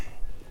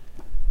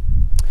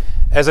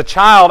As a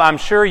child, I'm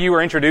sure you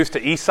were introduced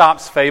to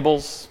Aesop's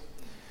fables.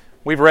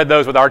 We've read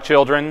those with our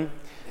children.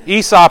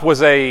 Aesop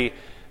was a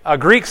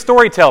Greek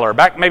storyteller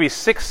back maybe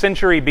 6th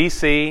century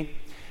BC,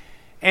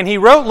 and he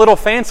wrote little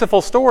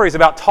fanciful stories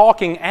about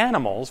talking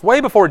animals.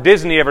 Way before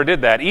Disney ever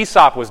did that,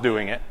 Aesop was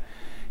doing it.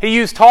 He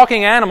used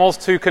talking animals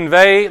to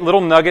convey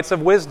little nuggets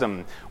of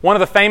wisdom. One of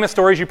the famous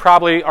stories you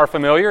probably are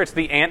familiar, it's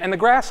the ant and the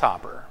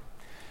grasshopper.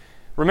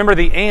 Remember,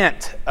 the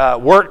ant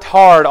worked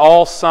hard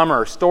all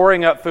summer,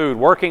 storing up food,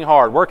 working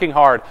hard,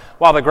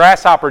 while the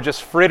grasshopper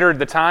just frittered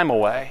the time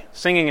away,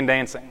 singing and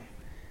dancing.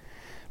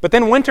 But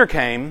then winter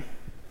came,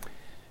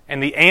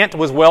 and the ant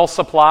was well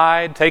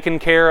supplied, taken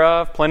care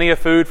of, plenty of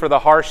food for the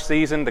harsh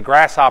season. The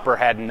grasshopper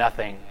had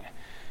nothing.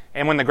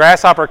 And when the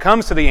grasshopper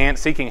comes to the ant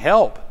seeking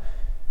help,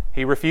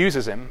 he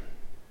refuses him.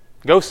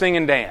 Go sing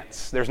and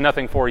dance. There's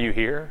nothing for you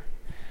here.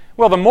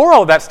 Well, the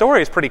moral of that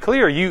story is pretty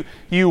clear.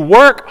 You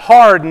work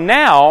hard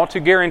now to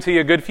guarantee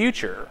a good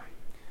future.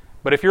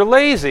 But if you're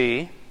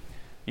lazy,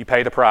 you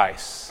pay the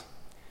price.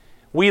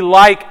 We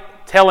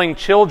like telling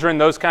children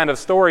those kind of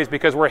stories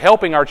because we're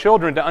helping our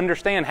children to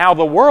understand how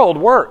the world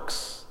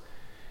works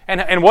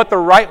and what the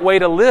right way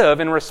to live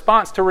in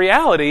response to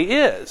reality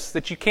is.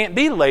 That you can't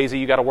be lazy,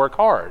 you got to work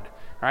hard.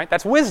 Right?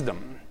 That's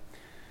wisdom.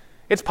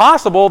 It's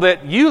possible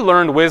that you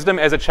learned wisdom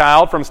as a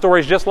child from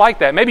stories just like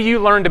that. Maybe you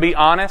learned to be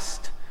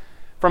honest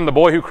from the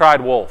boy who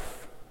cried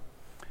wolf.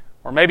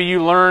 Or maybe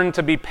you learned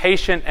to be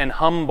patient and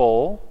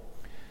humble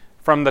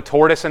from the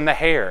tortoise and the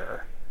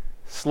hare.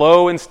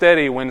 Slow and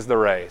steady wins the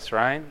race,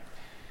 right?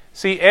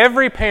 See,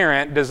 every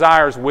parent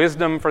desires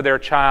wisdom for their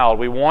child.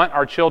 We want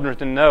our children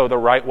to know the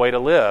right way to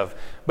live.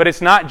 But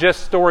it's not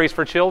just stories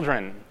for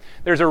children.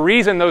 There's a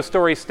reason those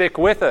stories stick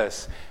with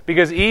us.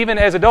 Because even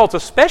as adults,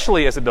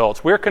 especially as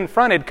adults, we're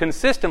confronted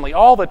consistently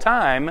all the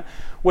time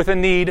with a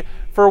need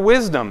for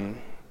wisdom.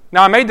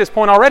 Now, I made this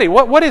point already.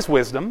 What is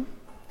wisdom?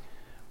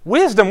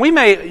 Wisdom,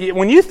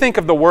 when you think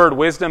of the word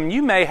wisdom,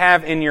 you may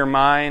have in your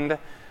mind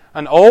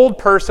an old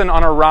person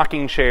on a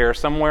rocking chair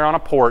somewhere on a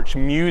porch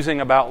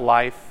musing about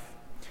life.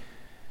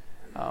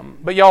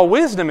 But y'all,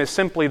 wisdom is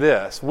simply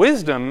this.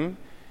 Wisdom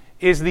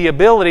is the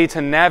ability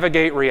to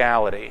navigate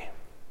reality.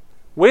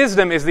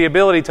 Wisdom is the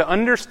ability to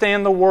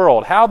understand the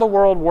world, how the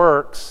world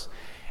works,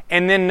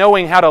 and then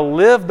knowing how to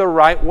live the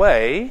right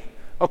way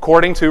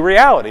according to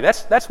reality.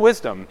 That's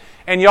wisdom.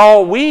 And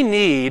y'all, we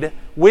need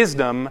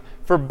wisdom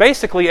for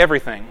basically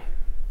everything.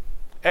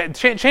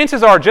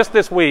 Chances are just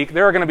this week,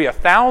 there are going to be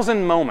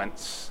 1,000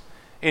 moments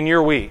in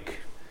your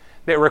week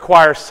that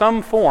require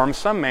some form,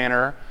 some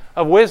manner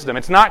of wisdom.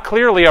 It's not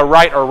clearly a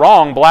right or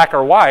wrong, black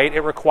or white.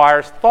 It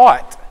requires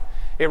thought.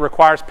 It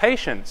requires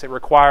patience. It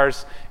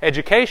requires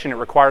education. It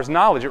requires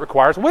knowledge. It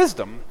requires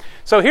wisdom.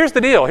 So here's the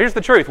deal. Here's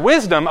the truth.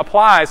 Wisdom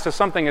applies to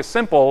something as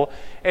simple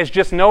as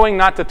just knowing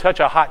not to touch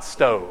a hot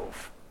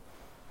stove.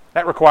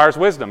 That requires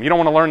wisdom. You don't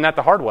want to learn that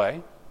the hard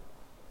way.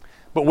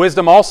 But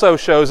wisdom also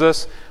shows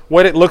us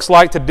what it looks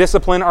like to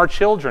discipline our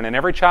children. And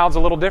every child's a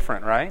little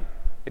different, right?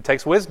 It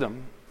takes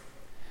wisdom.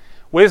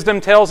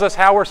 Wisdom tells us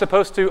how we're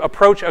supposed to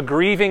approach a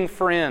grieving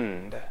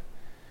friend.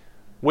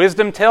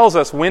 Wisdom tells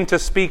us when to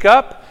speak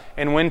up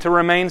and when to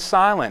remain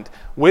silent.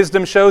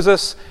 Wisdom shows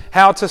us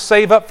how to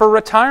save up for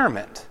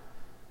retirement.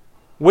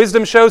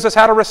 Wisdom shows us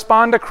how to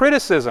respond to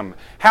criticism,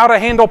 how to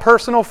handle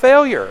personal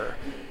failure.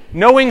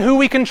 Knowing who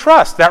we can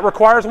trust, that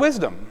requires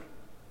wisdom.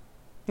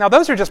 Now,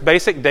 those are just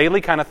basic daily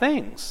kind of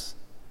things.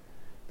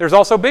 There's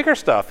also bigger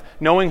stuff.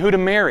 Knowing who to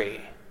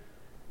marry,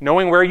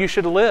 knowing where you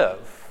should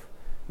live,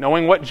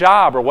 knowing what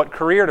job or what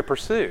career to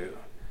pursue.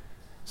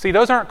 See,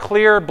 those aren't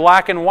clear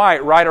black and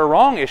white, right or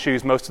wrong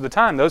issues most of the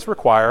time. Those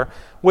require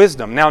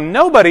wisdom. Now,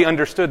 nobody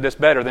understood this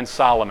better than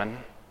Solomon,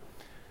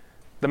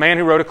 the man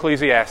who wrote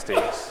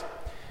Ecclesiastes.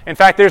 In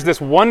fact, there's this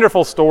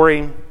wonderful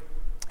story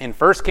in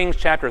 1 Kings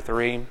chapter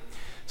 3.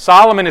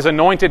 Solomon is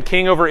anointed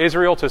king over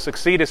Israel to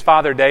succeed his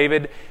father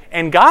David,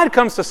 and God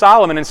comes to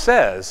Solomon and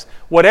says,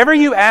 "Whatever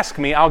you ask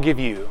me, I'll give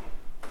you."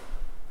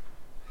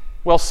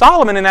 Well,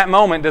 Solomon in that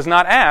moment does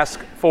not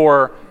ask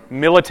for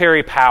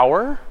military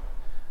power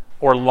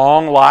or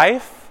long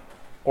life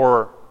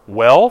or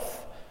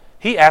wealth.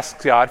 He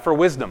asks God for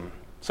wisdom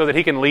so that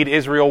he can lead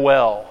Israel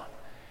well.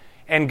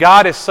 And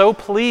God is so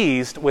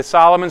pleased with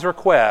Solomon's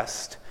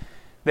request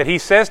that he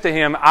says to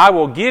him, "I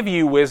will give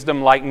you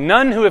wisdom like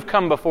none who have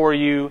come before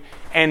you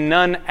and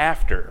none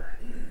after."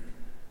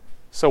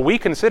 So we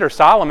consider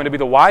Solomon to be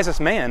the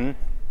wisest man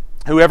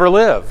who ever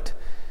lived.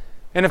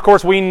 And of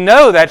course we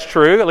know that's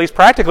true, at least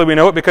practically we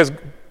know it, because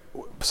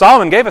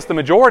Solomon gave us the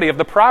majority of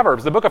the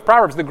Proverbs, the book of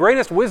Proverbs, the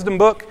greatest wisdom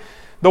book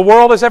the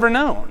world has ever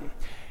known.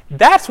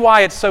 That's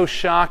why it's so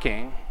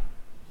shocking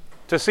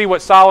to see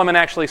what Solomon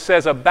actually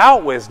says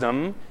about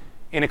wisdom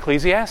in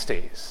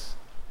Ecclesiastes.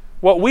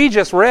 What we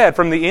just read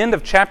from the end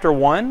of chapter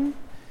 1,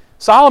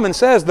 Solomon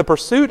says the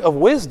pursuit of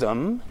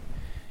wisdom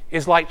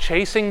is like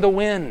chasing the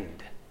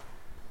wind.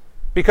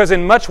 Because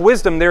in much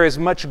wisdom there is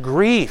much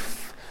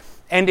grief,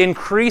 and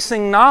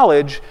increasing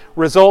knowledge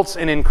results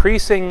in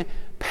increasing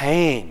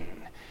pain.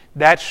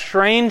 That's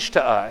strange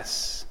to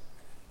us.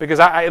 Because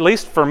at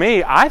least for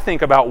me, I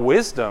think about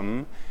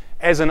wisdom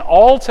as an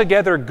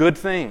altogether good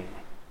thing.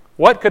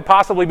 What could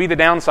possibly be the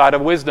downside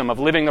of wisdom, of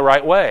living the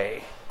right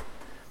way?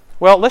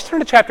 Well, let's turn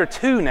to chapter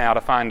 2 now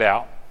to find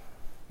out.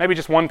 Maybe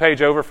just one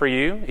page over for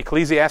you,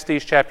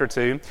 Ecclesiastes chapter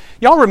 2.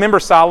 Y'all remember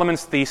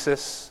Solomon's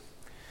thesis?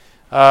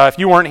 If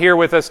you weren't here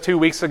with us 2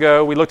 weeks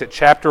ago, we looked at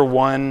chapter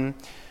 1.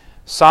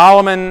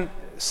 Solomon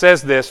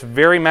says this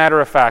very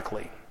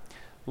matter-of-factly.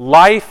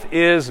 Life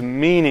is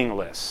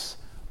meaningless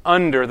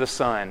under the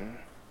sun.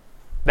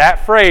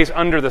 That phrase,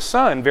 under the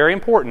sun, very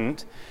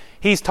important.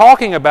 He's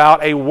talking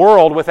about a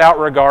world without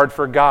regard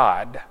for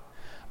God.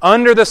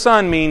 Under the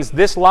sun means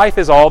this life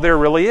is all there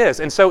really is.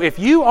 And so if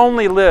you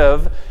only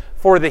live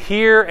for the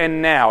here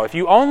and now, if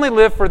you only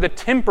live for the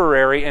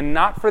temporary and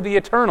not for the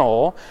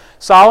eternal,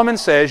 Solomon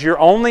says you're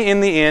only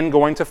in the end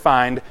going to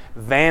find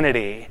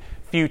vanity,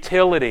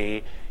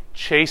 futility,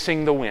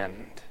 chasing the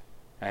wind.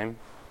 Okay?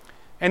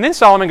 And then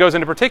Solomon goes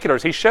into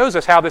particulars. He shows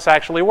us how this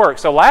actually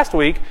works. So last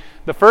week,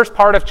 the first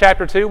part of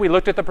chapter 2, we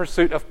looked at the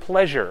pursuit of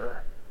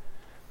pleasure.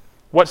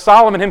 What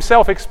Solomon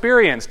himself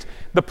experienced,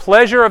 the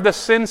pleasure of the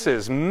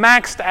senses,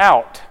 maxed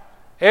out.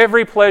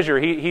 Every pleasure,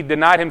 he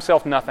denied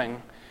himself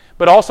nothing.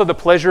 But also the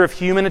pleasure of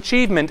human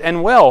achievement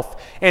and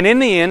wealth. And in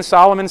the end,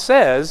 Solomon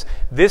says,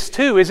 this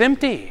too is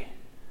empty.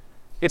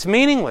 It's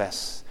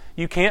meaningless.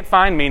 You can't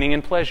find meaning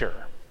in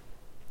pleasure.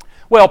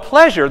 Well,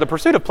 pleasure, the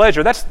pursuit of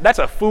pleasure, that's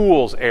a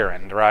fool's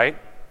errand, right?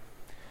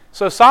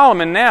 So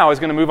Solomon now is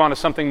going to move on to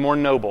something more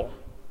noble.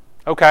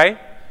 Okay?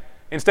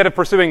 Instead of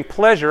pursuing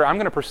pleasure, I'm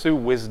going to pursue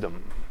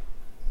wisdom.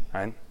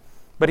 Right?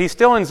 But he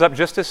still ends up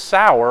just as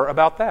sour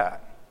about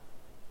that.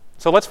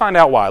 So let's find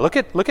out why. Look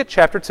at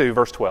chapter 2,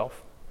 verse 12.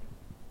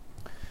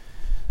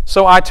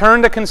 So I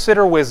turn to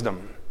consider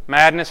wisdom,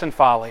 madness and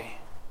folly.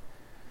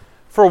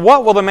 For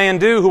what will the man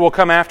do who will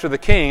come after the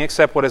king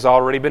except what has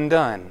already been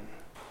done?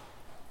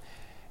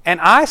 And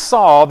I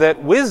saw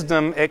that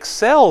wisdom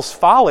excels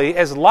folly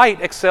as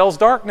light excels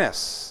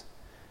darkness.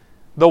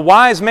 The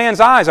wise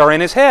man's eyes are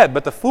in his head,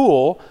 but the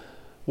fool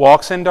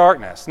walks in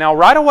darkness. Now,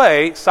 right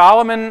away,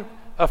 Solomon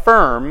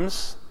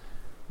affirms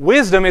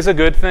wisdom is a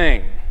good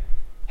thing.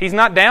 He's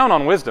not down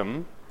on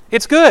wisdom.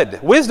 It's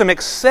good. Wisdom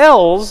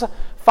excels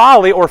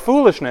folly or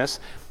foolishness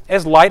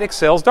as light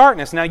excels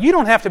darkness. Now, you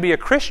don't have to be a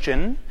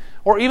Christian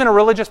or even a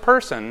religious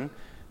person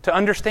to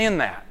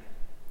understand that.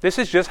 This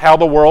is just how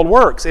the world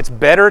works. It's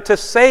better to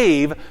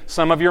save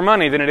some of your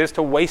money than it is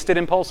to waste it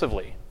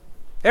impulsively.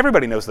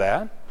 Everybody knows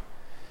that.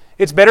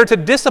 It's better to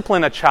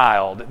discipline a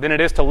child than it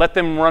is to let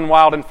them run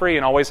wild and free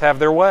and always have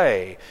their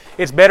way.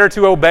 It's better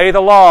to obey the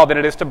law than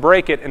it is to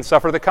break it and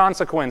suffer the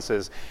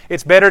consequences.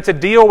 It's better to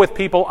deal with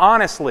people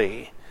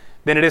honestly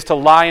than it is to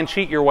lie and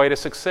cheat your way to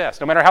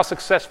success, no matter how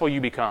successful you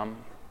become.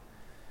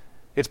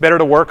 It's better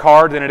to work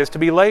hard than it is to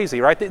be lazy,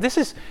 right? This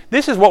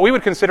is what we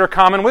would consider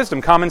common wisdom,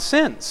 common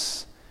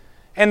sense.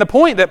 And the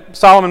point that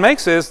Solomon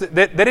makes is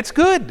that it's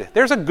good.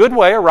 There's a good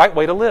way, a right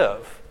way to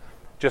live,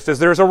 just as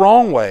there's a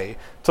wrong way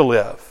to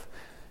live.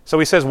 So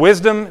he says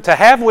to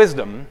have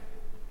wisdom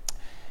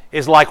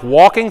is like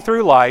walking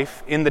through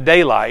life in the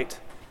daylight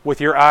with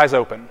your eyes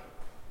open.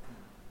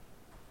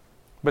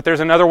 But there's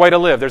another way to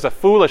live. There's a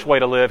foolish way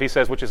to live, he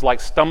says, which is like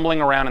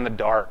stumbling around in the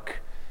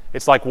dark.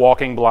 It's like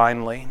walking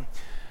blindly.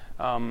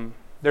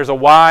 There's a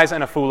wise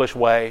and a foolish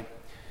way.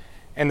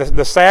 And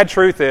the sad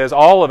truth is,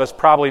 all of us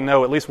probably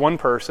know at least one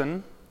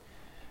person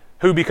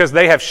who, because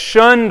they have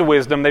shunned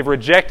wisdom, they've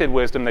rejected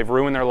wisdom, they've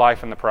ruined their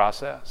life in the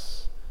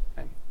process.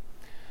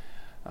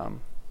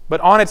 But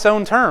on its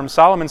own terms,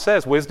 Solomon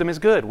says wisdom is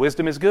good.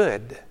 Wisdom is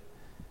good.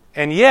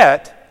 And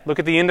yet, look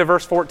at the end of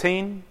verse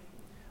 14.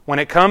 When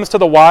it comes to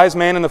the wise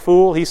man and the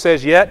fool, he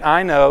says, yet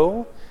I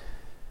know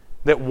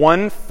that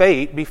one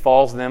fate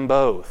befalls them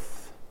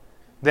both.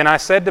 Then I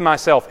said to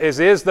myself, as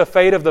is the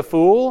fate of the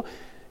fool,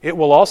 it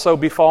will also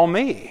befall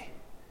me.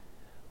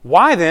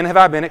 Why then have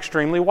I been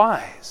extremely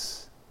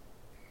wise?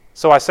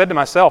 So I said to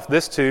myself,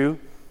 this too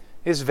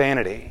is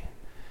vanity.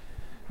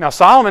 Now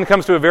Solomon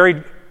comes to a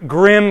very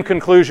grim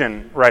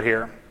conclusion right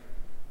here.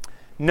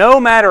 No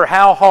matter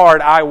how hard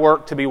I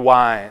work to be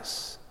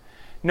wise,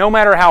 no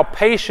matter how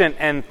patient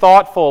and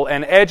thoughtful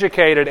and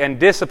educated and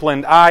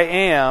disciplined I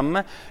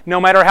am, no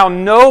matter how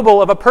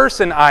noble of a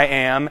person I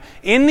am,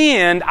 in the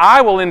end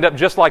I will end up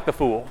just like the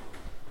fool.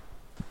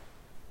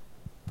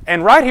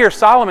 And right here,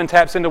 Solomon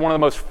taps into one of the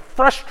most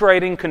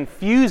frustrating,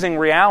 confusing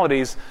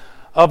realities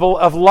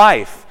of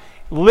life.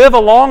 Live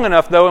long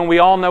enough, though, and we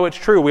all know it's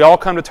true. We all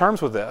come to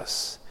terms with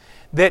this.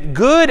 That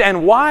good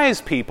and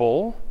wise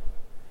people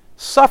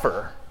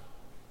suffer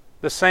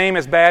the same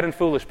as bad and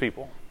foolish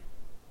people.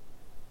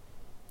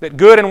 That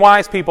good and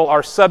wise people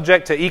are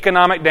subject to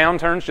economic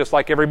downturns just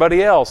like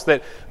everybody else.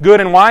 That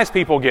good and wise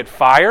people get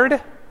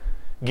fired,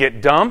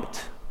 get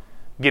dumped,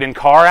 get in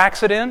car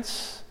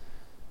accidents,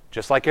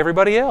 just like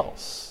everybody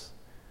else.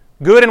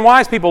 Good and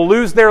wise people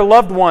lose their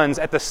loved ones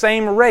at the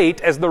same rate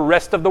as the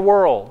rest of the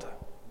world.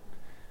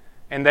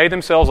 And they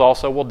themselves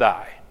also will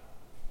die.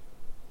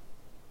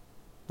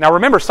 Now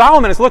remember,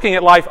 Solomon is looking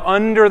at life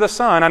under the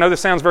sun. I know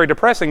this sounds very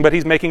depressing, but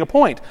he's making a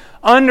point.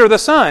 Under the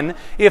sun,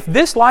 if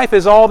this life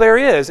is all there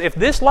is, if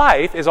this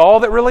life is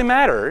all that really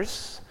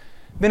matters,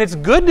 then it's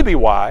good to be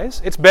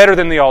wise. It's better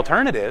than the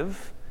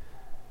alternative,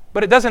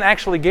 but it doesn't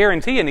actually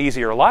guarantee an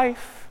easier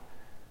life.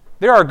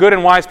 There are good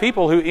and wise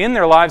people who end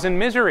their lives in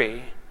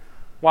misery,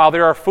 while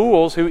there are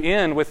fools who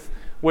end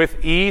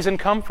with ease and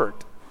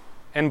comfort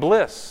and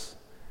bliss.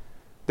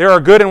 There are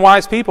good and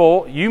wise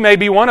people, you may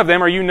be one of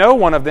them or you know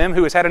one of them,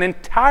 who has had an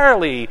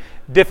entirely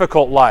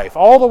difficult life,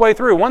 all the way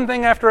through, one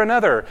thing after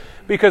another,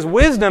 because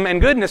wisdom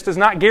and goodness does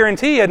not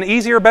guarantee an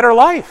easier, better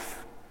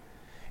life.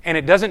 And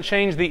it doesn't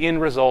change the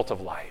end result of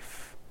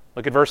life.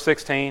 Look at verse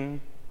 16.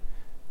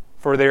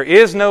 For there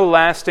is no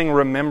lasting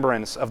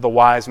remembrance of the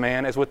wise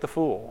man as with the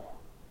fool,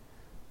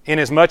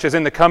 inasmuch as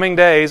in the coming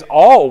days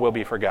all will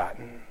be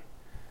forgotten,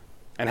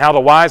 and how the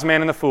wise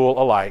man and the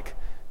fool alike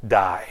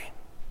die.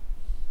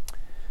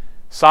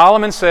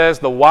 Solomon says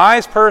the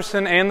wise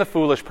person and the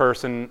foolish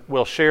person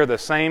will share the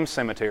same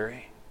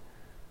cemetery,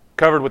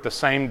 covered with the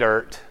same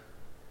dirt.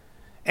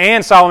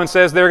 And Solomon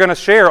says they're going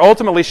to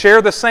ultimately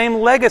share the same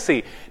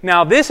legacy.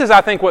 Now, this is,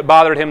 I think, what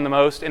bothered him the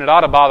most, and it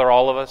ought to bother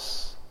all of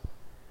us.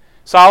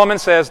 Solomon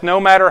says, no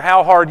matter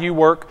how hard you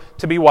work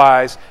to be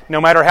wise, no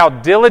matter how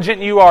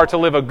diligent you are to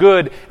live a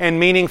good and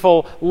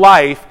meaningful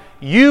life,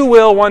 you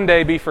will one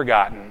day be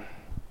forgotten,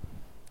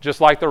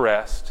 just like the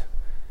rest.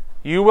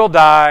 You will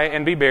die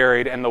and be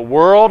buried, and the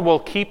world will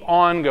keep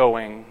on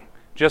going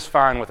just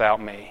fine without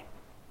me.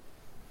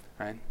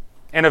 Right?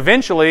 And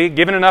eventually,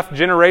 given enough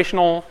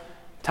generational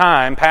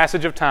time,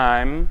 passage of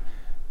time,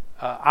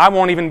 I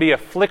won't even be a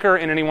flicker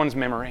in anyone's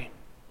memory.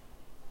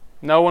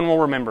 No one will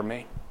remember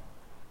me.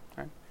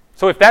 Right?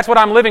 So if that's what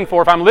I'm living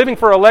for, if I'm living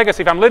for a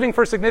legacy, if I'm living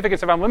for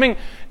significance, if I'm living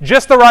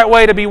just the right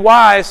way to be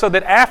wise so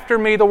that after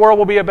me the world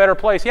will be a better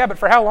place, yeah, but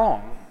for how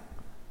long?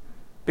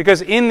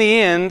 Because in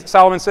the end,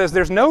 Solomon says,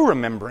 there's no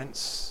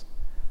remembrance.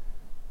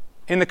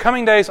 In the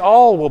coming days,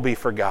 all will be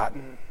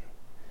forgotten.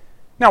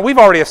 Now, we've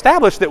already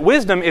established that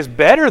wisdom is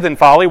better than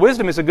folly.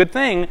 Wisdom is a good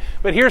thing.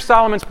 But here's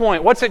Solomon's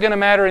point. What's it going to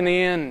matter in the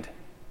end?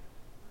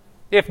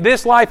 If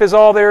this life is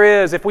all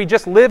there is, if we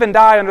just live and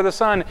die under the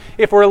sun,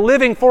 if we're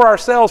living for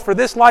ourselves for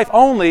this life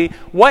only,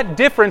 what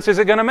difference is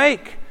it going to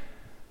make?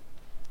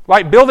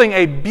 Like building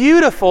a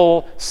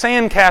beautiful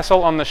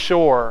sandcastle on the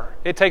shore.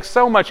 It takes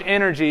so much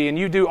energy, and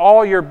you do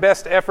all your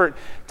best effort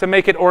to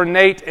make it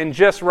ornate and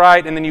just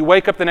right, and then you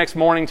wake up the next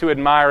morning to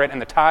admire it, and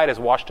the tide has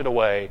washed it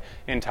away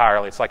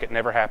entirely. It's like it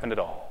never happened at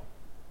all.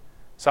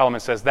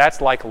 Solomon says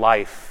that's like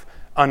life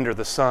under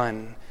the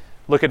sun.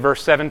 Look at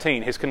verse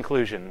 17, his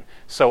conclusion.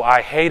 So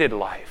I hated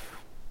life,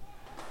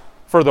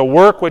 for the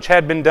work which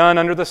had been done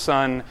under the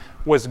sun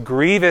was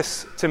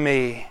grievous to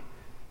me,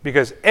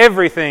 because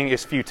everything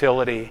is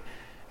futility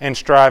and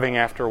striving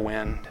after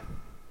wind.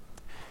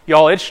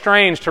 Y'all, it's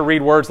strange to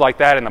read words like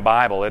that in the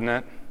Bible, isn't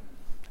it?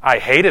 I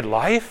hated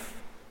life.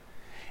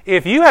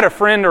 If you had a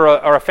friend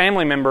or a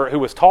family member who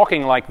was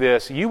talking like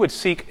this, you would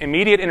seek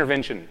immediate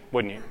intervention,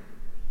 wouldn't you?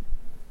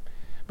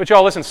 But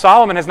y'all, listen,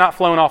 Solomon has not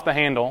flown off the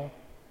handle.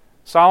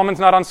 Solomon's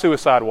not on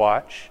suicide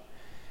watch.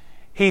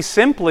 He's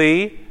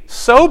simply,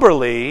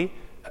 soberly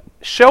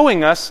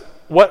showing us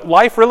what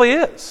life really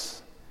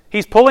is.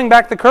 He's pulling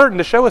back the curtain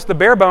to show us the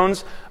bare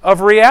bones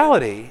of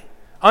reality.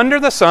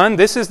 Under the sun,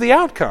 this is the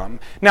outcome.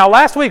 Now,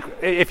 last week,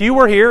 if you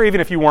were here, even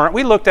if you weren't,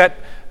 we looked at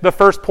the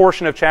first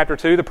portion of chapter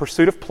 2, the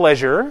pursuit of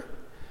pleasure.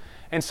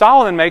 And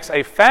Solomon makes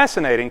a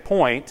fascinating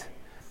point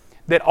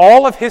that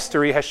all of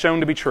history has shown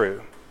to be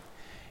true.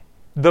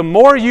 The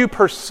more you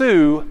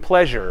pursue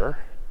pleasure,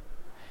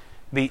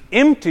 the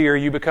emptier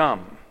you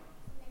become.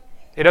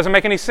 It doesn't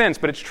make any sense,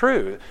 but it's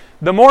true.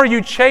 The more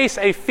you chase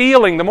a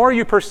feeling, the more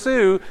you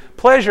pursue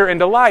pleasure and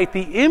delight,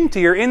 the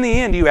emptier in the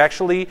end you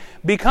actually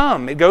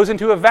become. It goes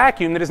into a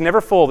vacuum that is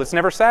never full, that's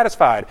never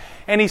satisfied.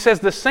 And he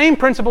says the same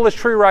principle is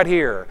true right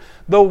here.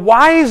 The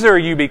wiser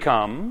you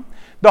become,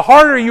 the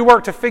harder you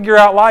work to figure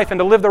out life and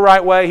to live the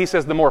right way, he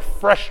says, the more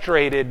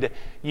frustrated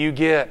you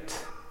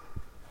get.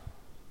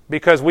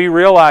 Because we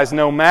realize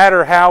no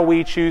matter how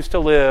we choose to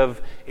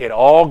live, it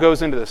all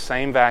goes into the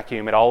same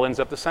vacuum. It all ends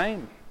up the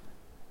same.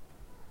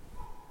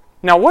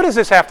 Now, what does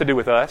this have to do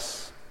with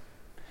us?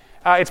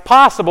 It's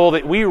possible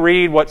that we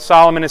read what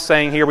Solomon is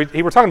saying here. We're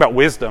talking about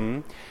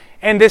wisdom,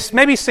 and this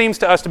maybe seems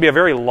to us to be a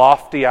very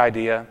lofty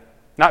idea,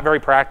 not very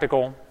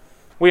practical.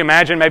 We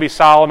imagine maybe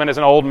Solomon as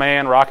an old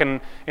man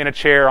rocking in a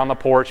chair on the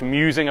porch,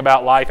 musing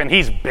about life, and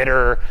he's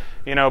bitter,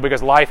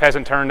 because life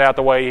hasn't turned out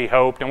the way he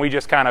hoped, and we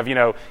just kind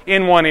of,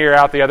 in one ear,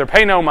 out the other,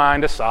 pay no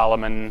mind to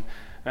Solomon.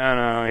 I don't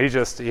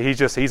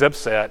know, he's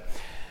upset.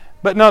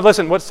 But no,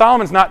 listen, what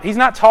Solomon's he's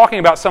not talking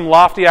about some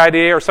lofty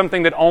idea or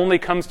something that only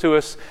comes to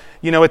us,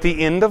 at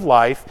the end of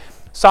life.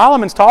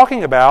 Solomon's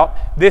talking about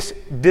this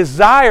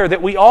desire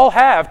that we all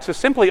have to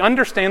simply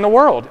understand the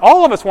world.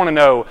 All of us want to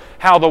know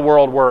how the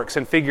world works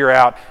and figure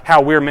out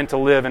how we're meant to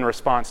live in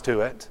response to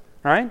it,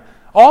 right?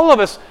 All of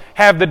us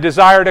have the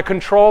desire to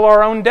control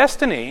our own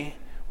destiny.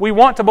 We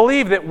want to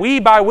believe that we,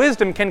 by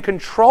wisdom, can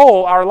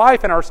control our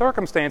life and our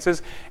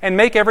circumstances and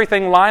make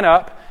everything line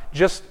up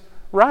just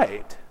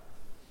right.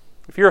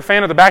 If you're a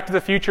fan of the Back to the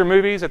Future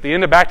movies, at the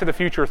end of Back to the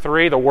Future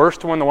 3, the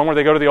worst one, the one where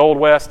they go to the Old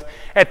West,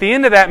 at the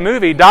end of that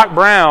movie, Doc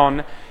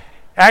Brown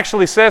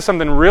actually says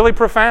something really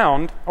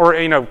profound, or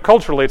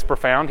culturally it's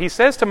profound. He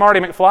says to Marty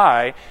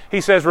McFly,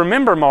 he says,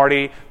 "Remember,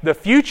 Marty, the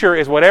future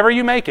is whatever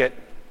you make it,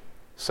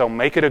 so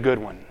make it a good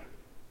one."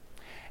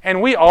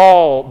 And we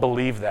all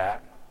believe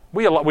that.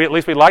 We at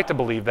least we like to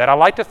believe that. I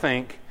like to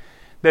think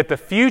that the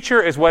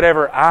future is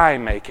whatever I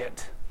make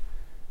it,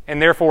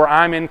 and therefore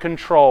I'm in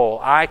control.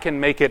 I can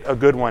make it a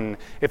good one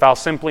if I'll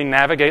simply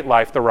navigate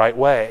life the right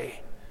way.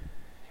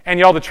 And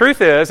y'all, the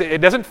truth is,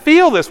 it doesn't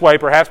feel this way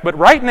perhaps, but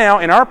right now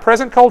in our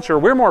present culture,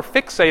 we're more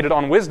fixated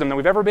on wisdom than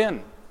we've ever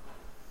been.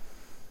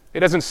 It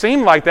doesn't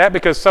seem like that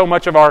because so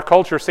much of our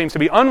culture seems to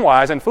be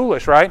unwise and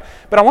foolish, right?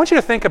 But I want you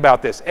to think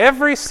about this.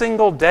 Every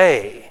single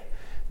day,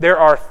 there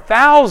are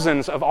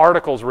thousands of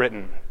articles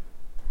written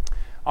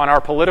on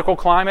our political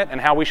climate and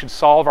how we should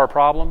solve our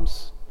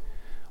problems,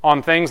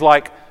 on things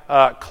like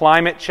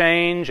climate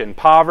change and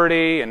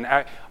poverty and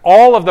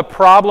all of the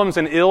problems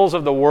and ills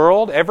of the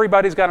world.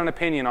 Everybody's got an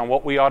opinion on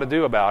what we ought to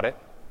do about it.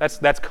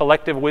 That's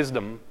collective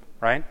wisdom,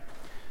 right?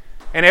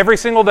 And every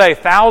single day,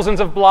 thousands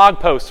of blog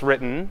posts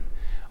written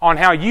on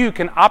how you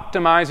can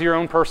optimize your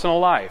own personal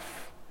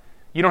life.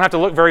 You don't have to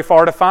look very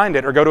far to find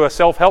it or go to a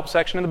self-help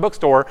section in the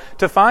bookstore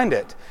to find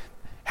it.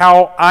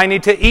 How I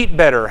need to eat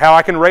better, how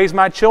I can raise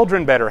my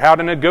children better, how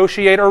to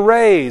negotiate a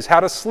raise, how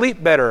to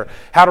sleep better,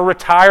 how to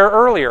retire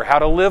earlier, how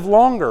to live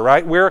longer,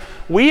 right?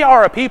 We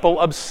are a people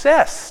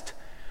obsessed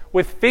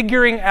with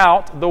figuring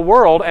out the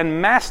world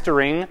and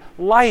mastering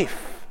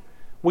life.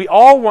 We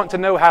all want to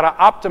know how to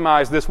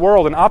optimize this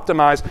world and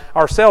optimize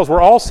ourselves.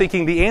 We're all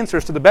seeking the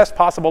answers to the best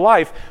possible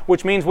life,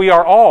 which means we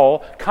are all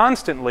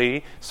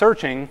constantly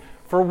searching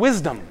for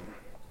wisdom.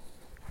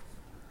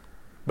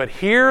 But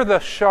hear the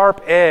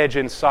sharp edge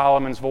in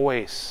Solomon's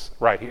voice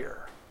right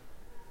here.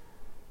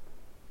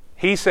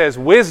 He says,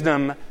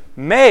 wisdom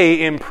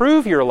may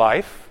improve your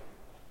life,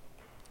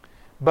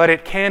 but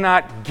it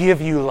cannot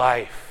give you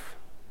life.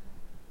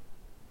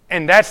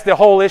 And that's the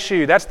whole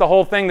issue. That's the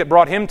whole thing that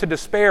brought him to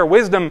despair.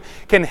 Wisdom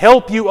can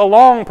help you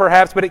along,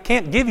 perhaps, but it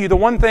can't give you the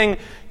one thing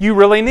you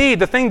really need.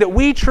 The thing that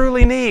we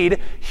truly need,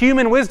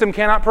 human wisdom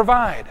cannot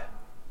provide.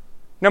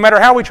 No matter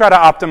how we try to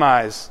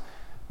optimize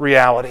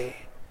reality.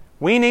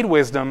 We need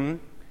wisdom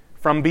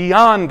from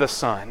beyond the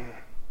sun.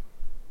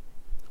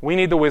 We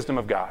need the wisdom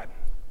of God.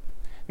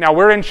 Now,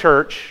 we're in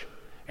church,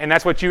 and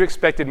that's what you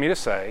expected me to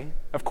say.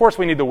 Of course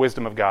we need the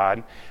wisdom of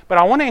God. But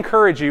I want to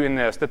encourage you in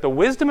this, that the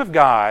wisdom of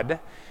God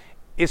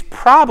is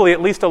probably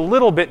at least a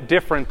little bit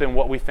different than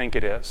what we think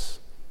it is.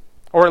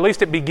 Or at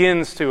least it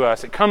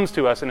comes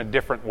to us in a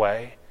different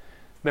way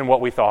than what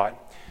we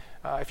thought.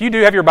 If you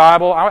do have your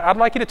Bible, I'd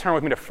like you to turn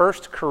with me to 1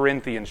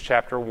 Corinthians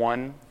chapter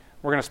 1.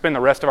 We're going to spend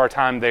the rest of our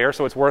time there,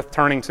 so it's worth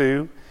turning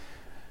to.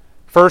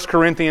 1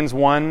 Corinthians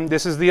 1,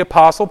 this is the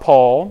Apostle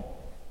Paul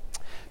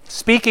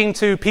speaking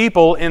to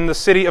people in the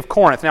city of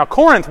Corinth. Now,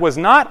 Corinth was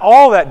not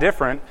all that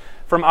different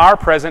from our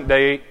present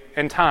day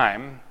and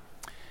time.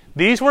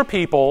 These were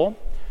people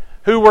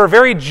who were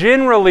very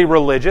generally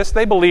religious.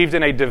 They believed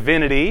in a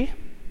divinity,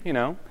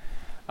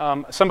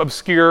 some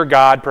obscure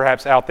god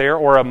perhaps out there,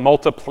 or a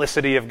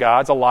multiplicity of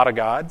gods, a lot of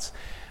gods.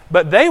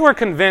 But they were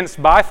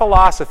convinced by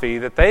philosophy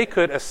that they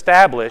could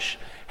establish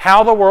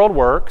how the world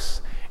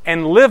works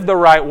and live the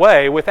right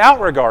way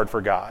without regard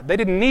for God. They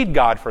didn't need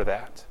God for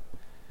that.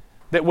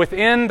 That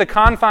within the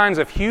confines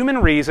of human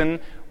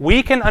reason,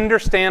 we can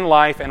understand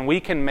life and we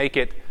can make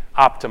it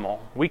optimal.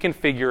 We can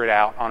figure it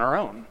out on our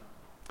own.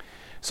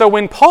 So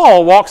when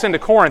Paul walks into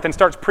Corinth and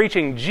starts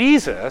preaching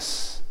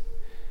Jesus,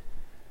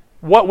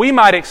 what we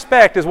might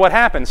expect is what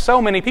happened.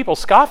 So many people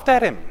scoffed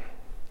at him.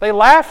 They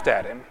laughed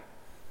at him.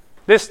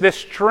 This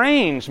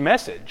strange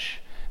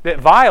message that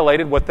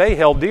violated what they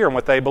held dear and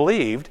what they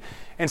believed.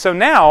 And so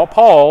now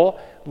Paul,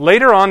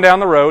 later on down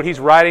the road, he's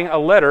writing a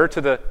letter to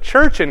the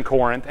church in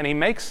Corinth, and he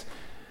makes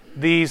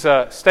these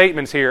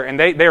statements here, and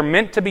they're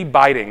meant to be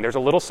biting. There's a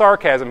little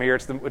sarcasm here.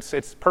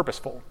 It's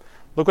purposeful.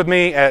 Look with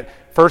me at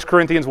 1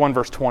 Corinthians 1,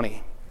 verse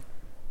 20.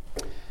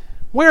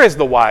 Where is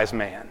the wise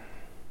man?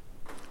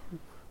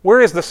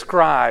 Where is the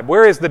scribe?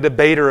 Where is the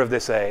debater of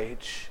this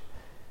age?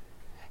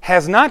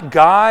 Has not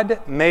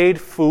God made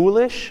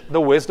foolish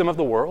the wisdom of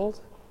the world?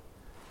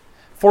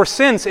 For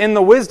since in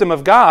the wisdom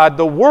of God,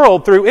 the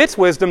world through its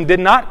wisdom did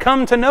not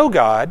come to know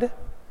God,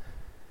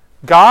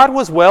 God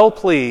was well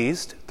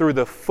pleased through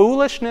the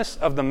foolishness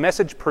of the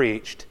message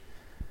preached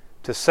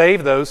to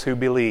save those who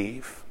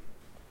believe.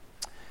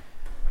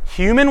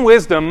 Human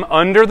wisdom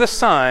under the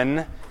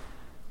sun,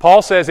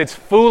 Paul says it's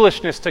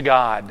foolishness to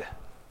God.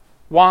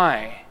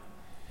 Why?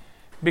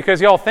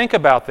 Because y'all think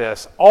about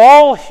this.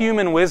 All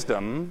human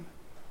wisdom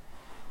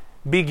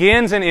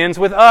begins and ends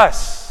with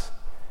us.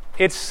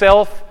 It's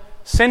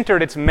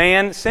self-centered. It's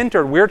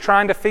man-centered. We're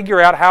trying to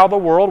figure out how the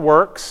world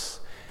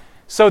works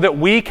so that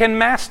we can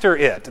master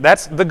it.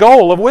 That's the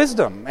goal of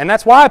wisdom. And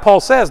that's why Paul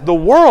says the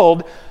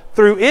world,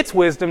 through its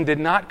wisdom, did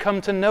not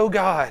come to know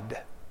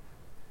God.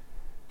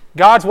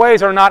 God's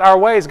ways are not our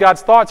ways.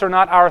 God's thoughts are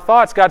not our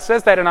thoughts. God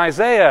says that in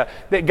Isaiah,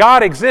 that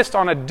God exists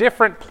on a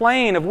different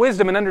plane of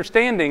wisdom and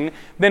understanding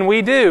than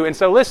we do. And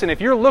so listen,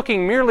 if you're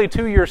looking merely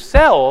to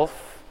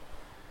yourself,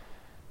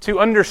 to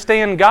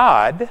understand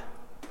God,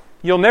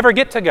 you'll never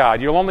get to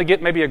God. You'll only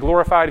get maybe a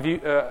glorified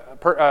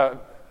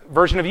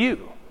version of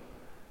you.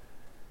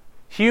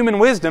 Human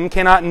wisdom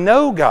cannot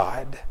know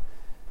God.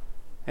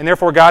 And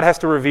therefore, God has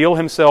to reveal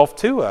himself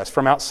to us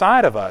from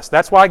outside of us.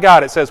 That's why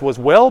God, it says, was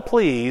well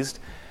pleased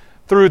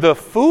through the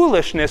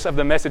foolishness of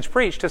the message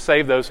preached to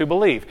save those who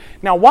believe.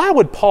 Now, why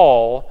would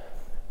Paul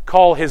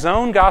call his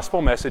own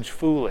gospel message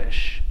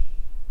foolish?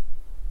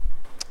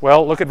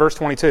 Well, look at verse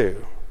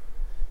 22.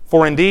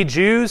 For indeed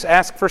Jews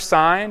ask for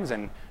signs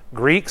and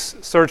Greeks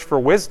search for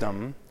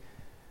wisdom,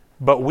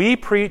 but we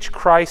preach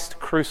Christ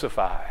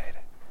crucified.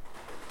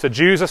 To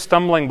Jews a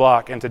stumbling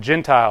block, and to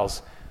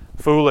Gentiles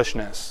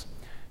foolishness.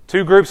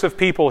 Two groups of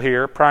people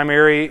here,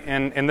 primary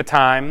in the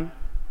time,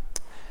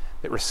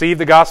 that received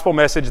the gospel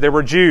message. There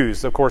were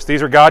Jews. Of course,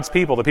 these are God's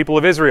people, the people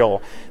of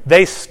Israel.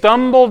 They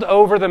stumbled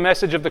over the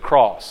message of the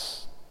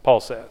cross, Paul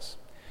says.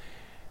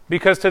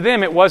 Because to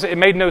them it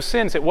made no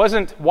sense. It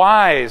wasn't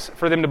wise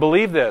for them to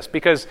believe this,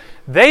 because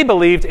they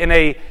believed in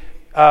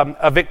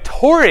a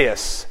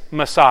victorious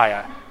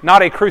Messiah,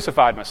 not a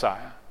crucified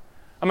Messiah.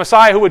 A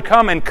Messiah who would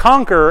come and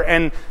conquer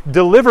and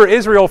deliver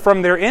Israel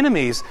from their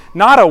enemies.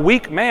 Not a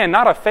weak man,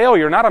 not a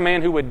failure, not a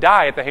man who would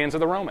die at the hands of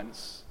the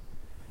Romans.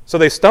 So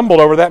they stumbled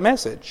over that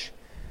message.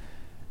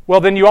 Well,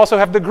 then you also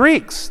have the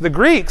Greeks. The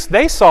Greeks,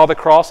 they saw the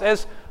cross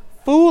as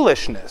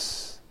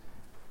foolishness.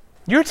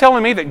 You're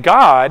telling me that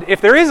God,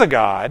 if there is a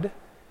God,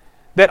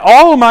 that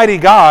Almighty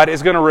God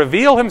is going to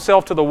reveal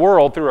himself to the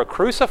world through a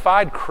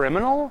crucified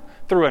criminal?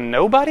 Through a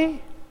nobody?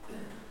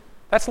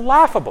 That's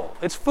laughable.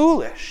 It's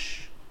foolish.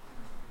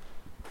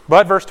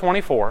 But verse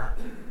 24,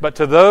 but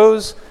to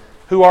those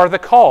who are the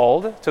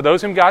called, to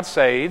those whom God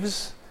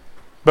saves,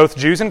 both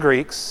Jews and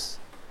Greeks,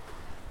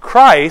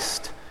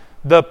 Christ,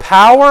 the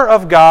power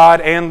of God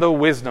and the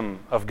wisdom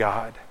of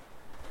God.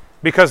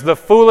 Because the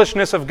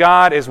foolishness of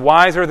God is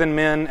wiser than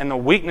men, and the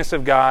weakness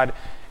of God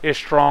is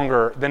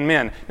stronger than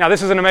men. Now,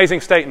 this is an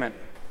amazing statement.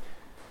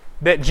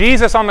 That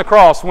Jesus on the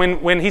cross,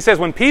 when he says,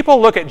 when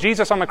people look at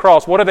Jesus on the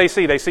cross, what do they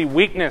see? They see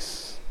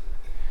weakness.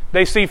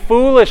 They see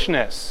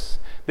foolishness.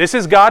 This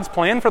is God's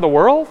plan for the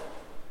world?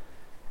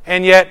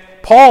 And yet,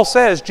 Paul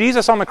says,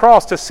 Jesus on the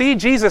cross, to see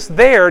Jesus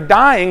there,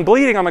 dying,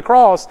 bleeding on the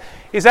cross,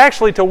 is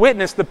actually to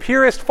witness the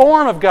purest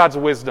form of God's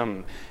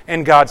wisdom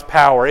and God's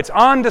power. It's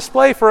on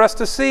display for us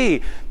to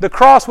see. The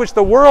cross, which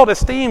the world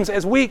esteems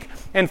as weak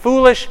and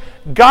foolish,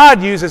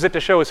 God uses it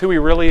to show us who he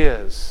really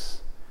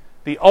is.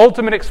 The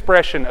ultimate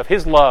expression of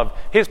his love,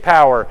 his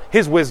power,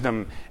 his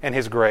wisdom, and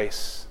his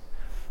grace.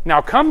 Now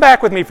come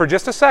back with me for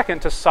just a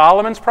second to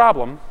Solomon's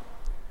problem.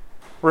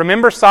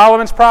 Remember,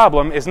 Solomon's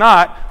problem is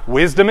not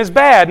wisdom is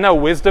bad. No,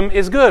 wisdom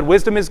is good.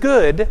 Wisdom is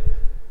good,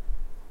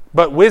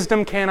 but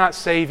wisdom cannot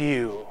save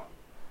you.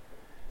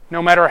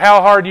 No matter how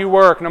hard you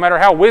work, no matter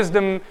how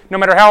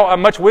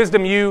much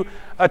wisdom you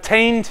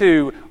attain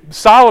to,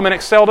 Solomon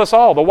excelled us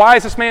all, the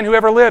wisest man who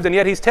ever lived, and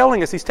yet he's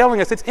telling us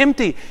it's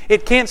empty.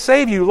 It can't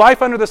save you.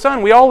 Life under the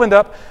sun, we all end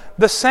up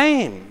the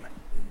same.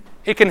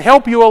 It can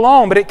help you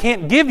along, but it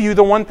can't give you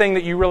the one thing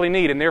that you really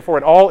need, and therefore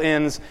it all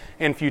ends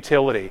in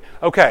futility.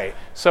 Okay,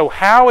 so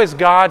how is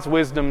God's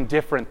wisdom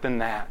different than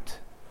that?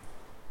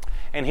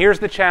 And here's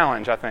the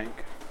challenge, I think.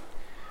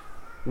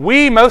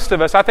 Most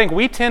of us, I think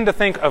we tend to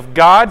think of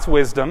God's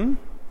wisdom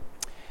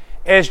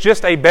as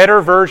just a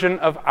better version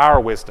of our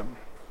wisdom.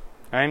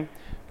 Okay?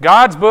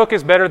 God's book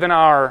is better than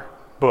our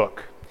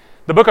book.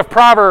 The book of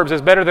Proverbs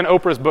is better than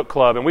Oprah's book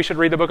club, and we should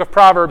read the book of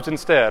Proverbs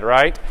instead,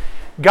 right?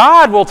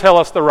 God will tell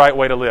us the right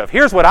way to live.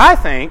 Here's what I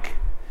think,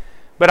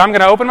 but I'm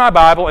going to open my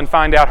Bible and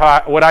find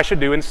out what I should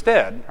do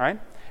instead, right?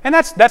 And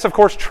that's of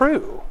course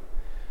true,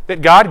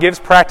 that God gives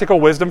practical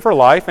wisdom for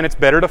life, and it's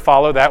better to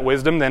follow that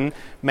wisdom than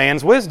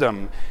man's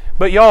wisdom.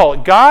 But y'all,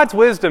 God's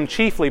wisdom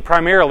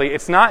primarily,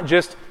 it's not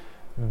just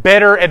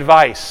better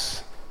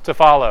advice to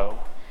follow.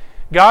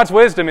 God's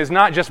wisdom is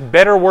not just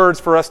better words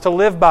for us to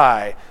live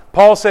by.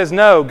 Paul says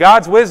no,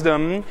 God's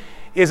wisdom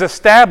is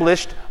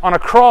established on a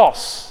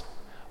cross.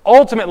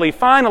 Ultimately,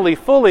 finally,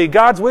 fully,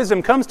 God's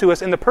wisdom comes to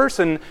us in the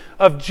person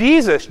of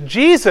Jesus.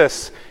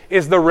 Jesus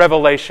is the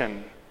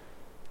revelation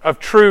of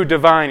true,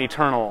 divine,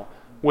 eternal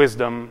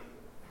wisdom.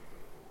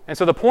 And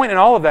so the point in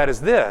all of that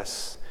is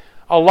this.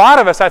 A lot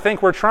of us, I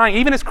think we're trying,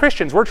 even as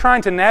Christians, we're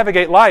trying to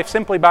navigate life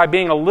simply by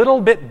being a little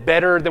bit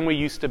better than we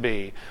used to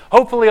be.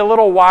 Hopefully a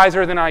little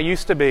wiser than I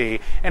used to be.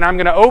 And I'm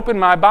going to open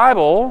my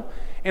Bible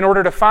in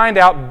order to find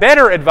out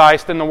better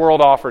advice than the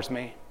world offers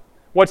me.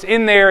 What's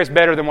in there is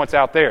better than what's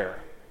out there.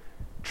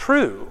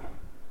 True.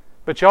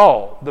 But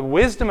y'all, the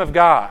wisdom of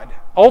God,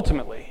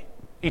 ultimately,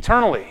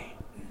 eternally,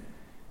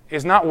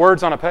 is not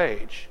words on a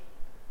page.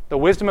 The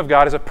wisdom of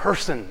God is a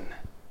person.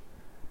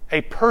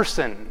 A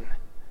person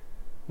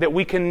that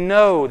we can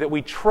know, that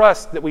we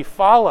trust, that we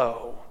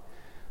follow.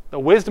 The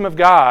wisdom of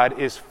God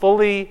is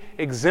fully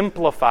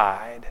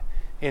exemplified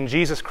in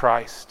Jesus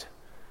Christ.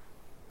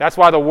 That's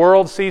why the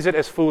world sees it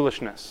as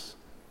foolishness.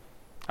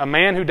 A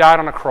man who died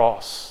on a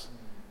cross.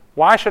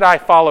 Why should I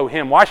follow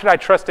him? Why should I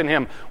trust in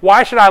him?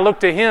 Why should I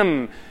look to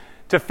him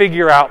to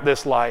figure out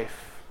this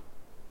life?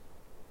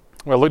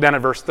 Well, look down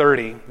at verse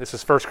 30. This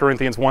is 1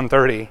 Corinthians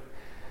 1:30.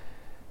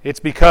 It's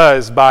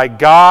because by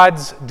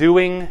God's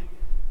doing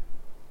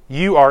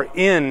you are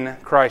in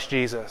Christ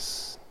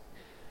Jesus,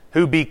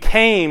 who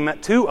became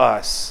to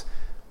us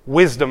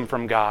wisdom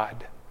from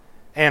God,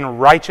 and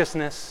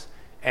righteousness,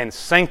 and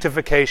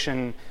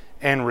sanctification,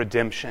 and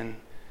redemption.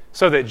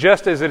 So that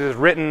just as it is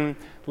written,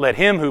 let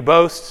him who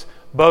boasts,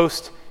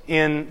 boast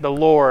in the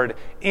Lord.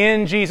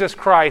 In Jesus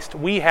Christ,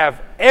 we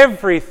have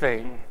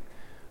everything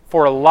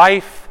for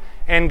life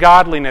and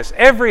godliness.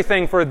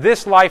 Everything for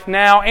this life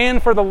now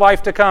and for the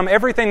life to come.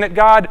 Everything that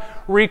God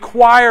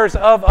requires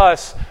of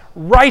us.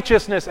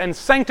 Righteousness and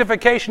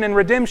sanctification and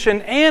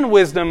redemption and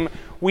wisdom.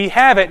 We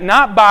have it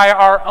not by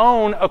our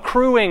own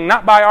accruing,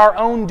 not by our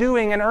own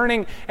doing and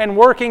earning and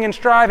working and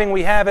striving.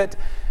 We have it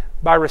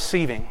by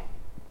receiving.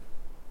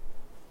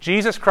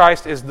 Jesus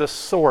Christ is the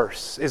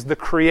source, is the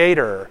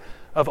creator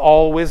of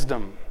all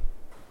wisdom.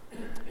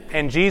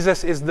 And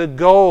Jesus is the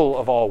goal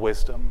of all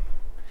wisdom.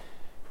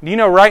 You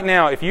know, right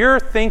now, if you're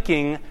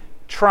thinking,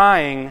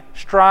 trying,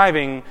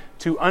 striving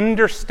to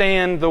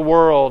understand the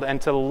world and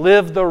to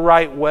live the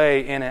right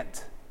way in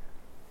it,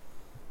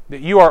 that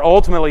you are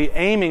ultimately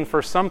aiming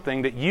for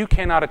something that you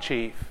cannot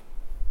achieve.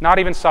 Not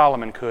even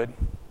Solomon could.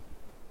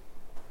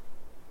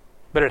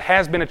 But it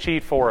has been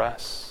achieved for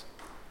us.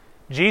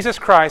 Jesus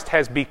Christ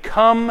has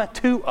become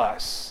to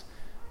us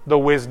the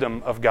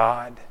wisdom of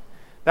God.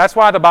 That's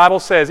why the Bible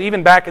says,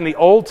 even back in the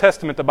Old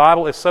Testament, the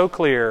Bible is so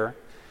clear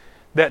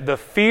that the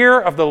fear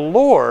of the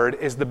Lord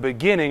is the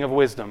beginning of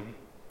wisdom.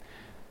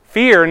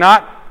 Fear,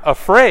 not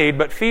afraid,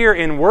 but fear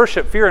in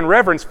worship, fear in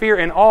reverence, fear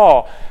in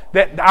awe.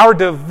 That our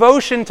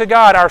devotion to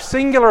God, our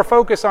singular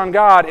focus on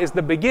God is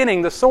the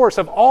beginning, the source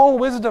of all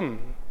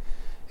wisdom.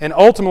 And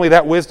ultimately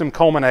that wisdom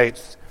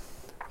culminates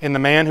in the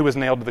man who was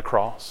nailed to the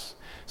cross.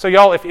 So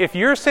y'all, if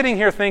you're sitting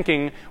here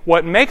thinking,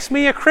 what makes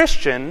me a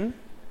Christian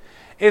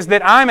is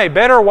that I'm a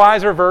better,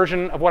 wiser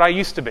version of what I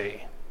used to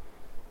be.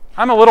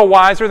 I'm a little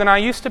wiser than I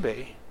used to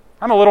be.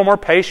 I'm a little more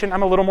patient.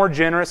 I'm a little more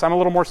generous. I'm a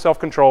little more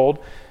self-controlled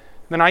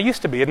than I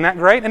used to be. Isn't that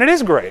great? And it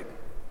is great.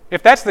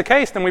 If that's the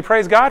case, then we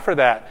praise God for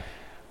that.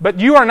 But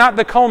you are not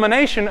the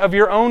culmination of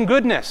your own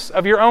goodness,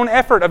 of your own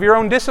effort, of your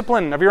own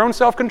discipline, of your own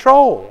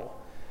self-control.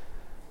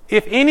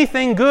 If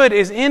anything good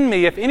is in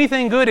me, if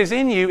anything good is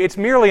in you, it's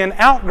merely an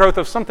outgrowth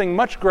of something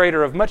much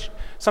greater, of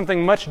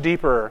something much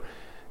deeper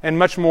and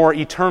much more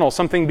eternal,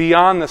 something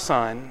beyond the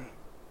sun,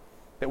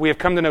 that we have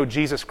come to know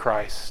Jesus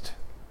Christ.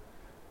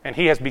 And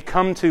He has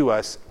become to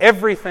us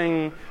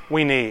everything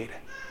we need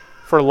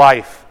for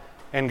life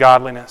and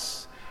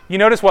godliness. You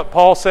notice what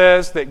Paul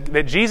says,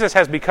 that Jesus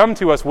has become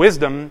to us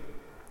wisdom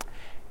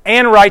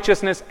and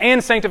righteousness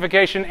and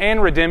sanctification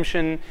and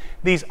redemption,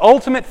 these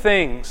ultimate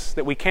things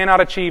that we cannot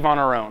achieve on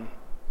our own.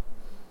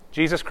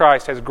 Jesus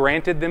Christ has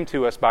granted them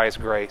to us by His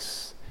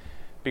grace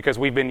because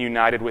we've been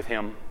united with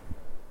Him.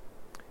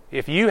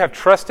 If you have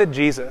trusted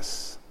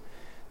Jesus,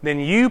 then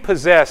you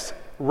possess,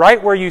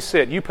 right where you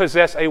sit, you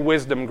possess a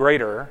wisdom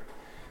greater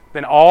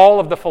than all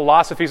of the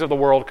philosophies of the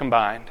world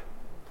combined.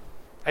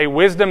 A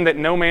wisdom that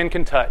no man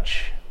can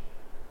touch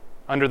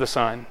under the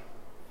sun.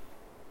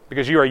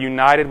 Because you are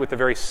united with the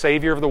very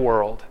Savior of the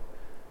world,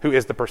 who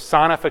is the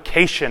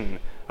personification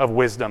of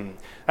wisdom.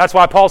 That's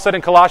why Paul said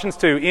in Colossians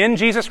 2, in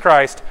Jesus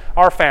Christ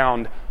are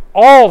found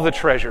all the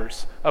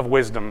treasures of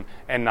wisdom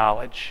and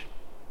knowledge.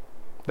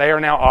 They are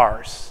now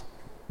ours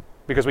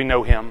because we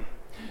know Him.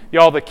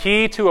 Y'all, the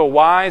key to a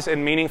wise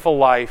and meaningful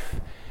life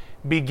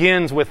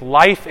begins with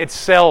life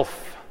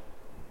itself.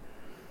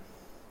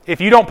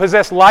 If you don't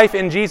possess life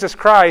in Jesus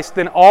Christ,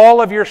 then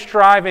all of your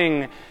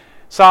striving,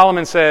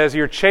 Solomon says,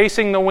 you're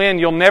chasing the wind.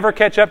 You'll never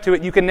catch up to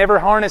it. You can never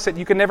harness it.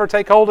 You can never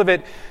take hold of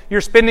it.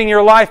 You're spending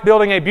your life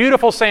building a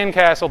beautiful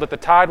sandcastle that the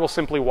tide will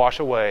simply wash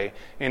away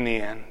in the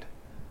end.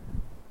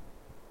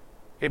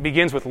 It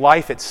begins with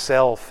life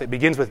itself. It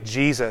begins with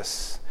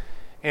Jesus,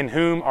 in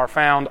whom are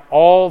found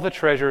all the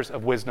treasures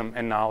of wisdom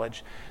and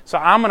knowledge. So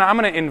I'm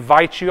going to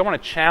invite you, I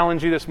want to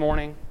challenge you this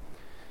morning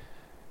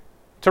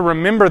to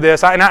remember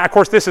this. Of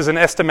course, this is an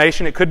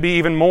estimation. It could be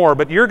even more,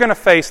 but you're going to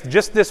face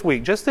just this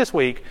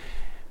week,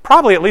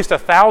 probably at least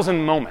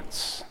 1,000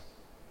 moments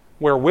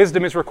where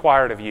wisdom is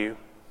required of you.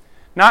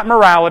 Not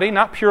morality,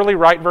 not purely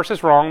right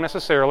versus wrong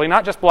necessarily,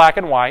 not just black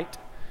and white,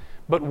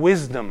 but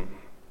wisdom.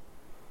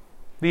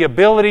 The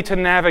ability to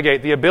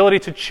navigate, the ability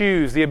to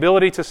choose, the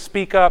ability to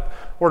speak up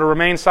or to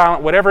remain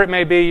silent, whatever it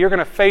may be, you're going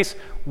to face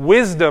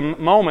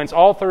wisdom moments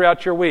all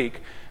throughout your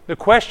week. The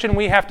question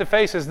we have to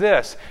face is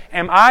this: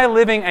 am I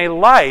living a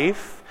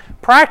life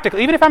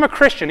practically, even if I'm a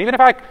Christian, even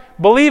if I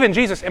believe in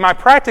Jesus, am I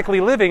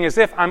practically living as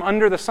if I'm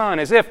under the sun,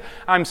 as if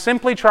I'm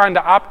simply trying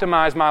to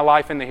optimize my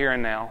life in the here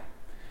and now?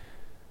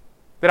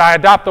 That I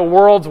adopt the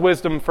world's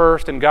wisdom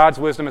first and God's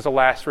wisdom as a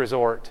last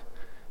resort?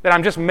 That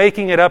I'm just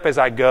making it up as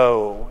I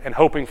go and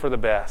hoping for the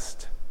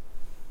best?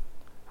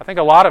 I think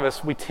a lot of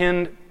us, we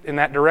tend in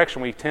that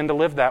direction. We tend to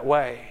live that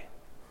way.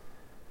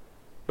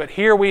 But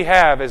here we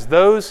have, as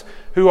those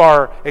who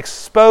are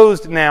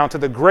exposed now to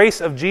the grace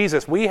of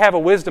Jesus, we have a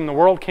wisdom the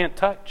world can't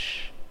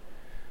touch.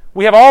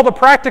 We have all the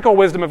practical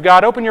wisdom of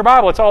God. Open your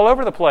Bible, it's all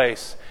over the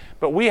place.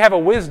 But we have a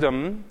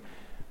wisdom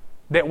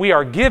that we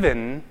are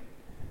given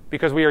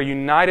because we are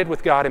united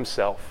with God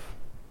Himself.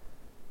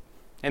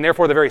 And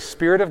therefore, the very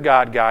Spirit of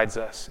God guides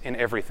us in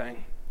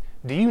everything.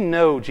 Do you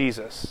know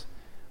Jesus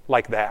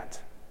like that?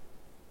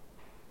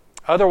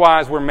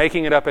 Otherwise, we're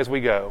making it up as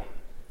we go.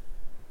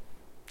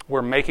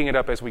 We're making it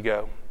up as we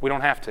go. We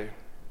don't have to.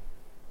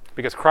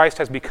 Because Christ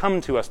has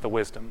become to us the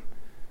wisdom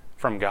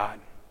from God.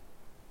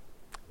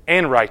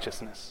 And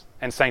righteousness,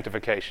 and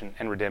sanctification,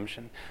 and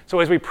redemption. So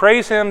as we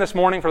praise Him this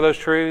morning for those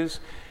truths,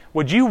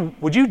 would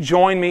you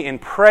join me in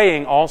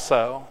praying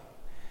also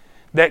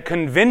that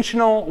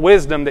conventional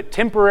wisdom, that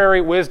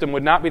temporary wisdom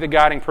would not be the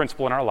guiding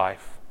principle in our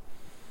life,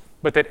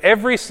 but that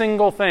every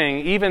single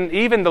thing,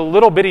 even the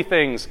little bitty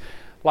things,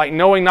 like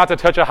knowing not to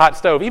touch a hot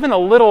stove, even the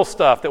little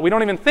stuff that we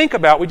don't even think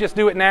about, we just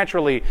do it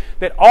naturally,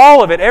 that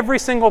all of it, every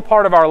single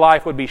part of our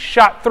life would be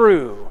shot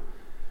through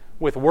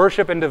with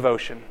worship and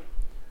devotion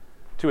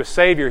to a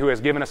Savior who has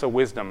given us a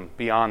wisdom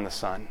beyond the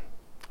sun,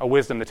 a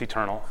wisdom that's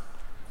eternal,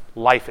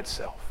 life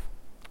itself.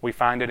 We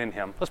find it in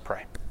Him. Let's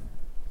pray.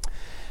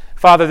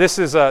 Father, this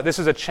is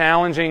a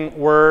challenging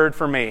word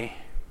for me.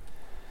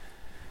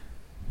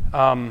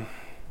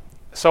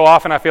 So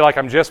often I feel like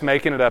I'm just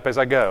making it up as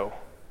I go.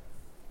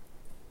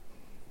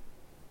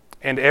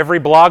 And every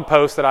blog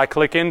post that I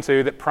click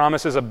into that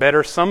promises a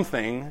better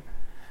something,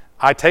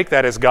 I take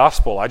that as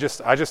gospel. I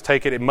just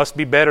take it must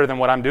be better than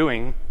what I'm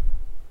doing.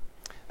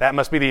 That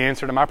must be the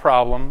answer to my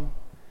problem.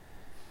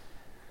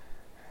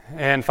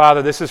 And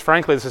Father, this is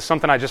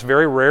something I just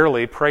very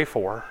rarely pray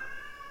for.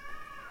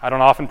 I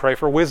don't often pray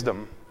for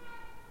wisdom.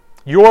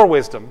 Your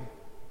wisdom.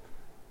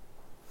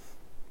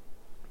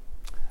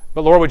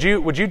 But Lord, would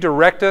you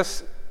direct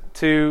us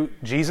to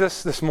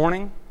Jesus this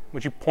morning?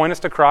 Would you point us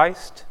to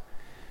Christ?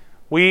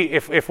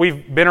 If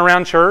we've been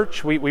around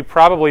church, we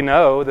probably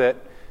know that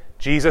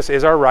Jesus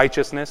is our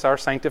righteousness, our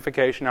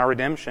sanctification, our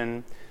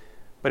redemption,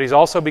 but He's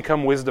also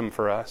become wisdom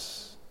for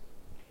us.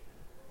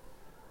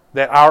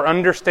 That our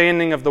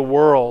understanding of the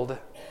world,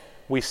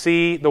 we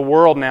see the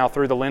world now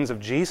through the lens of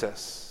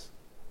Jesus.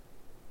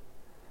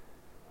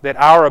 That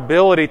our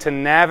ability to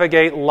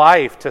navigate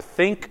life, to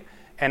think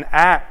and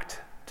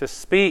act, to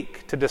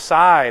speak, to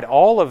decide,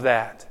 all of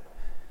that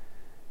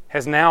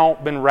has now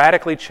been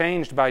radically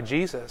changed by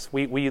Jesus.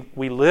 We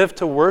live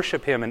to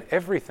worship Him in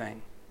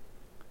everything.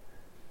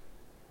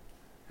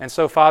 And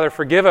so, Father,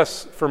 forgive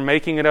us for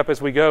making it up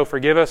as we go.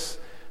 Forgive us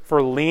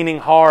for leaning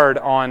hard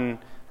on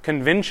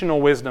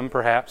conventional wisdom,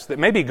 perhaps, that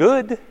may be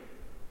good.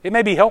 It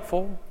may be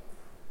helpful.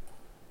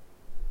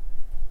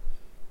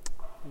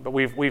 But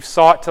we've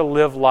sought to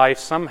live life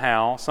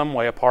somehow, some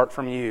way apart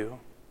from You.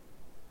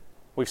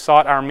 We've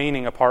sought our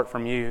meaning apart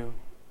from You.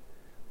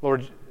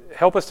 Lord,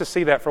 help us to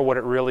see that for what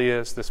it really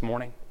is this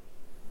morning.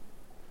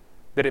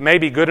 That it may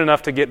be good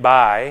enough to get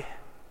by.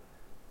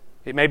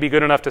 It may be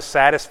good enough to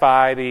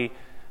satisfy the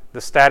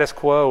status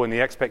quo and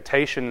the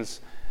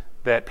expectations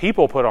that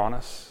people put on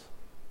us.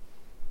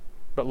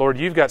 But Lord,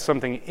 You've got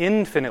something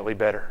infinitely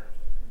better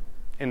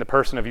in the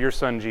person of Your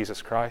Son,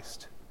 Jesus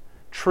Christ.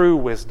 True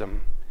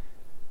wisdom.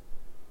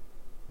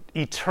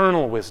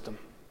 Eternal wisdom.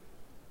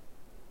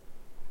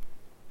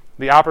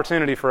 The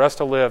opportunity for us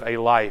to live a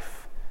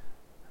life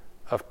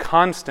of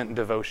constant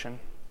devotion,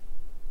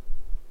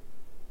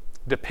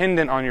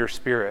 dependent on Your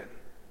Spirit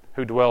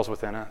who dwells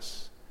within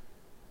us.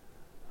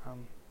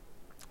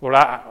 Lord,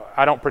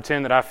 I don't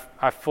pretend that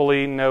I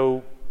fully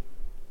know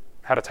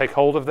how to take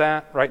hold of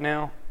that right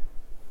now.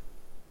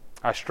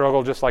 I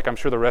struggle just like I'm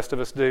sure the rest of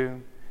us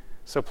do.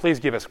 So please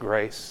give us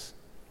grace.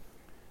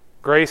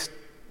 Grace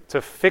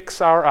to fix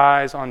our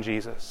eyes on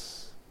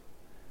Jesus.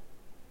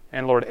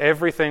 And Lord,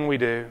 everything we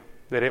do,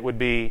 that it would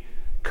be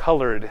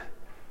colored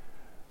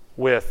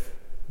with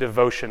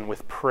devotion,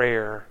 with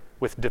prayer,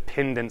 with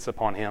dependence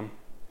upon Him,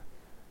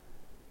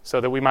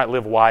 so that we might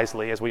live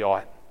wisely as we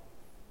ought,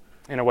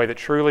 in a way that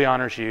truly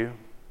honors You,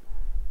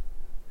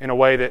 in a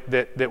way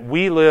that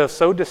we live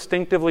so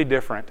distinctively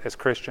different as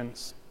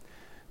Christians,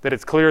 that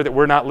it's clear that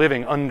we're not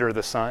living under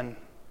the sun,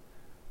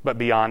 but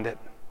beyond it.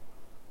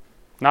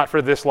 Not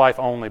for this life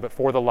only, but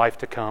for the life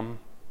to come.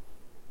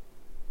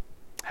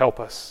 Help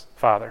us,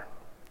 Father,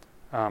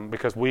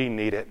 because we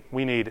need it.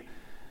 We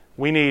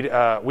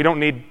don't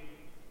need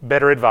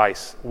better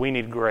advice. We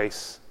need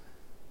grace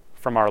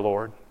from our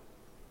Lord.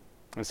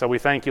 And so we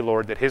thank You,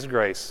 Lord, that His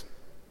grace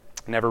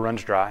never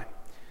runs dry.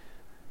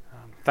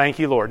 Thank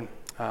You, Lord,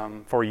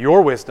 for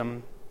Your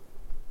wisdom.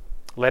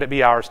 Let it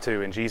be ours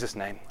too, in Jesus'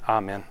 name.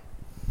 Amen.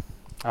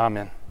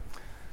 Amen.